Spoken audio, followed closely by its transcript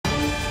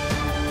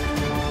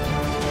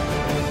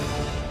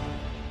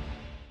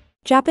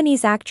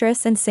Japanese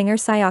actress and singer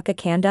Sayaka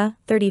Kanda,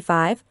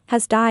 35,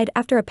 has died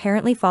after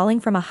apparently falling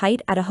from a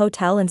height at a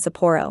hotel in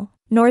Sapporo,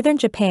 northern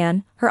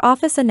Japan, her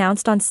office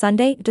announced on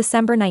Sunday,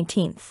 December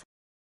 19.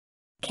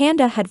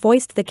 Kanda had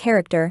voiced the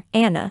character,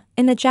 Anna,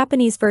 in the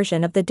Japanese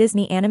version of the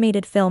Disney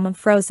animated film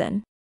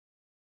Frozen.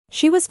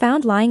 She was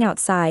found lying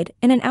outside,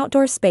 in an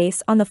outdoor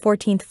space on the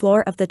 14th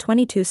floor of the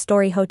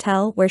 22-story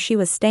hotel where she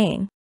was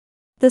staying.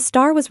 The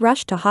star was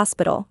rushed to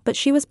hospital, but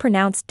she was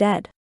pronounced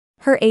dead.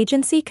 Her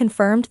agency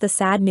confirmed the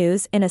sad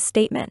news in a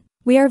statement.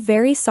 "We are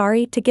very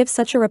sorry to give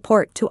such a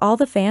report to all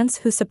the fans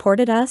who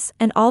supported us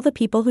and all the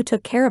people who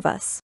took care of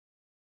us."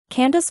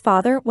 Kanda's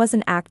father was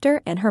an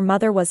actor and her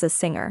mother was a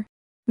singer.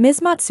 Ms.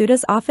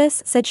 Matsuda's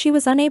office said she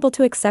was unable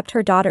to accept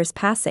her daughter's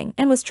passing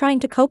and was trying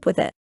to cope with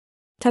it.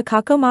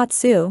 Takako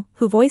Matsu,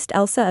 who voiced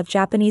Elsa of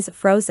Japanese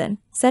Frozen,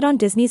 said on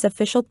Disney's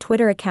official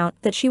Twitter account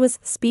that she was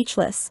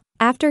speechless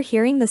after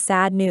hearing the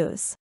sad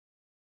news.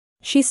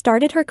 She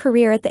started her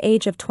career at the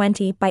age of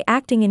 20 by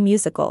acting in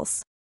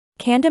musicals.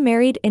 Kanda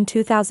married in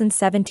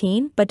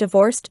 2017 but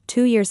divorced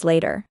 2 years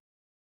later.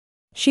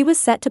 She was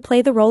set to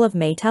play the role of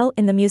Maytel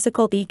in the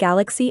musical The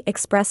Galaxy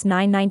Express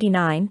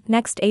 999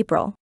 next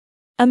April.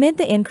 Amid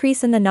the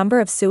increase in the number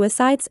of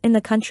suicides in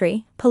the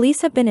country,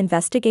 police have been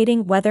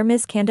investigating whether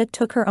Ms. Kanda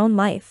took her own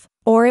life,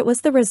 or it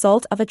was the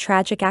result of a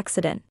tragic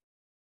accident.